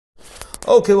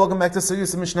Okay, welcome back to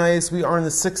Sugyas Mishnayos. We are in the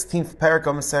 16th parak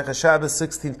of Masechah Shabbos.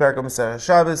 16th parak of Masechah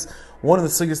Shabbos. One of the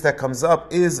sugyas that comes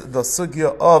up is the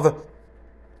sugya of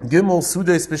Gimel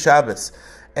Sudes b'Shabbos,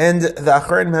 and the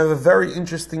Acharonim have a very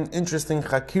interesting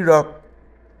chakira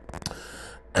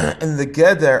in the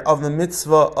geder of the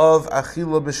mitzvah of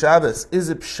Achilah b'Shabbos. Is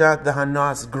it pshat the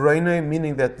hanas greiné,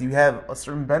 meaning that you have a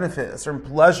certain benefit, a certain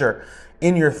pleasure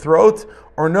in your throat,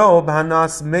 or no,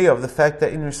 b'hanas מעיו, the fact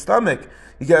that in your stomach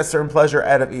you get a certain pleasure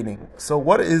out of eating? So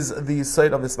what is the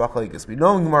site of this machlekes? We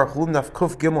know in Gemara Chulun Naf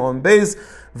Kuf Gimel and Beis,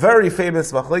 very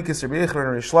famous machlekes Rabbi Yechon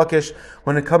and Rish Lakish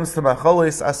when it comes to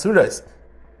machalos asuras.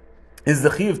 Is the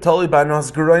tolui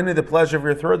b'hanas greiné, the pleasure of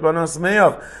your throat, b'hanas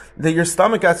מעיו, that your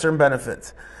stomach got certain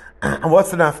benefits?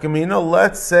 What's the nafkamina?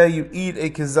 Let's say you eat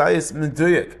a kezayis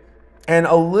meduyik, and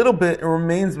a little bit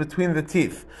remains between the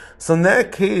teeth. So in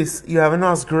that case, you have a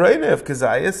hanas greiné of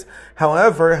kezayis.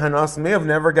 However, hanas מעיו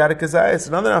never got a kezayis.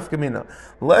 Another nafkamina.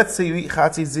 Let's say you eat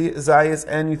chatzi zayis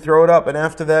and you throw it up, and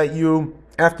after you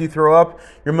throw up,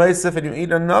 you're meisif and you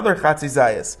eat another chatzi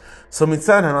zayis. So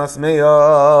mitzad hanas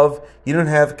מעיו, you don't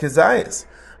have kezayis.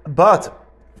 But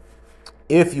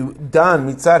if you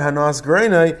done mitzad hanas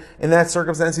greiné, in that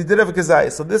circumstance you did have a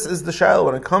kezayis. So this is the shaila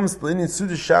when it comes to Indian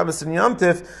Sudas Shabbos and Yom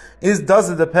Tif,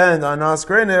 does it depend on hanas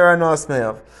greiné or hanas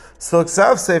מעיו? So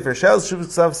Ksav Sefer Shel Shuvah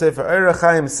Ksav Sefer Eira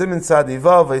Chaim Simin Tzadi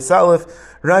Vav Veisalif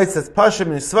writes that Pashim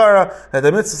Yisvara that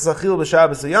the mitzvah Achilah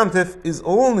b'Shabbos and Yom Tif is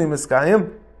only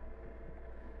miskayim.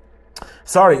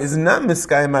 Is not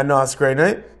miskayim hanas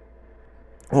greiné.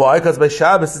 Why? Because by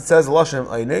Shabbos it says Lashon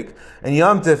Einig, and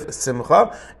Yom Tif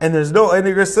Simcha, and there's no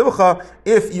Einig or Simcha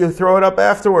if you throw it up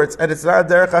afterwards, and it's not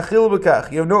Derech Achilah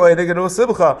B'kach. You have no Einig and no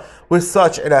Simcha with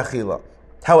such an Achilah.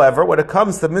 However, when it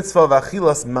comes to mitzvah of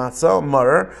Achilas Matzah,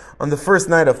 Marer, on the first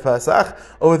night of Pesach,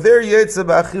 over there Yetzah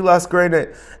B'Achilas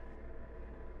Greiné.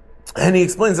 And he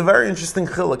explains a very interesting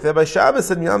chiluk, that by Shabbos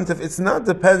and Yom Tif, it's not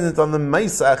dependent on the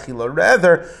Maisa Achila.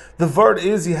 Rather, the word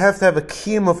is you have to have a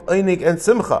kiem of Einig and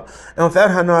Simcha. And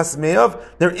without Hanas מעיו,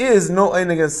 there is no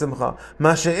Einig and Simcha.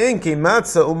 Masha'in ki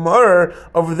Matzah Umar,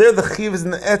 over there the chiv is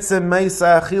in the Etzem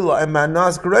Maisa Achila. And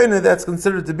Hanas Greiné, that's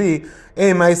considered to be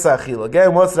a Maisa Achila.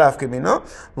 Again, what's the Afkamina?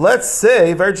 Let's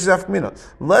say, very interesting Afkamina.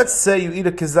 Let's say you eat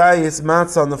a Kezayis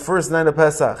Matzah on the first night of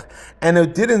Pesach, and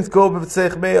it didn't go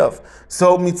b'Tzeich מעיו.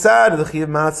 So, mitzad the chiv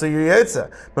matzah your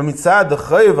yetzah, but mitzad the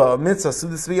chayva mitzvah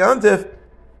sudas v'yantif.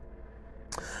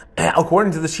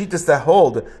 According to the shittas that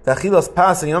hold the achilas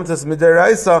pas and yomtas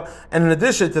midiraisa, and in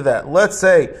addition to that, let's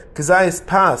say kezayis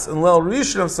pas and lel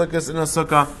rishon of sukkahs in a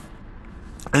sukkah,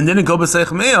 and didn't go b'seich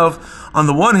מעיו. On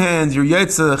the one hand, your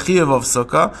yetzah the chiv of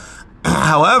sukkah.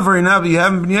 However, you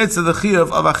haven't been yet to the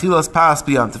chiyuv of achilas pas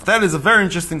b'yom tif. That is a very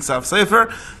interesting Ksav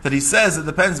Sefer that he says it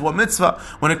depends what mitzvah.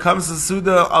 When it comes to the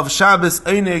Suda of Shabbos,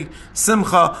 Einig,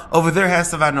 Simcha, over there has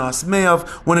to have hanas מעיו.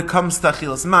 When it comes to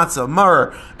achilas matzah,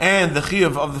 Marer, and the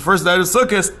chiyuv of the first night of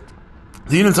Sukkot,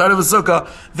 the unit side of a sukkah,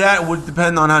 that would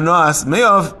depend on hanas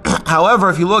מעיו. However,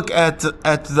 if you look at the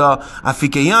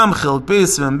Afikayam, Chiluk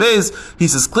Beis, and Beis, he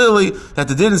says clearly that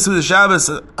the din in Suda Shabbos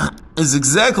is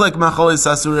exactly like machalos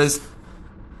asuras,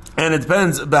 and it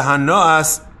depends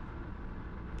b'hanas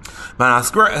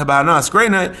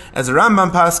greiné, as the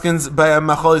Rambam paskins by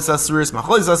machalos asuras,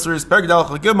 perek dalach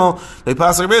l'gimel, they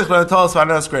pasuk beichla and tell us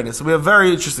b'hanas greiné. So we have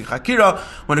very interesting chakira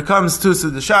when it comes to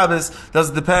Suda Shabbos.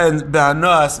 Does it depend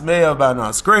b'hanas מעיו,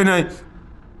 b'hanas greiné?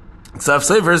 Ksav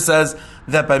Sefer says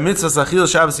that by mitzvah Achilah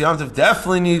Shabbos Yom Tif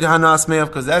definitely need hanas מעיו,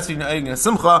 because that's when you're eating a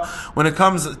simcha. When it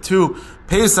comes to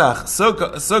Pesach,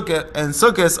 Sukkot, and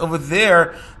Sukkot, over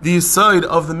there, the side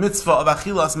of the mitzvah of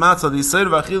Achilas Matzah, the side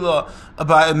of Achilah,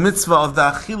 by a mitzvah of the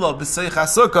Achilah B'Seich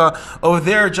HaSukkah, over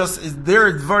there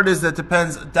their word is that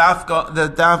depends,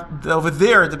 over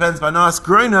there it depends by Hanas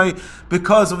Greiné,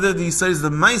 because over there the side is the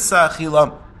Maisa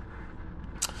Achilah,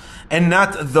 and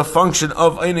not the function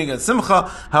of Einig and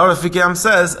Simcha. However, Fikam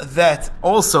says that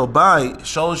also by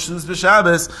Shalosh Sudas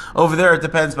b'Shabbos, over there it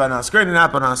depends by Hanas Greiné,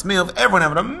 not by Hanas מעיו. Everyone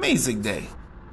have an amazing day.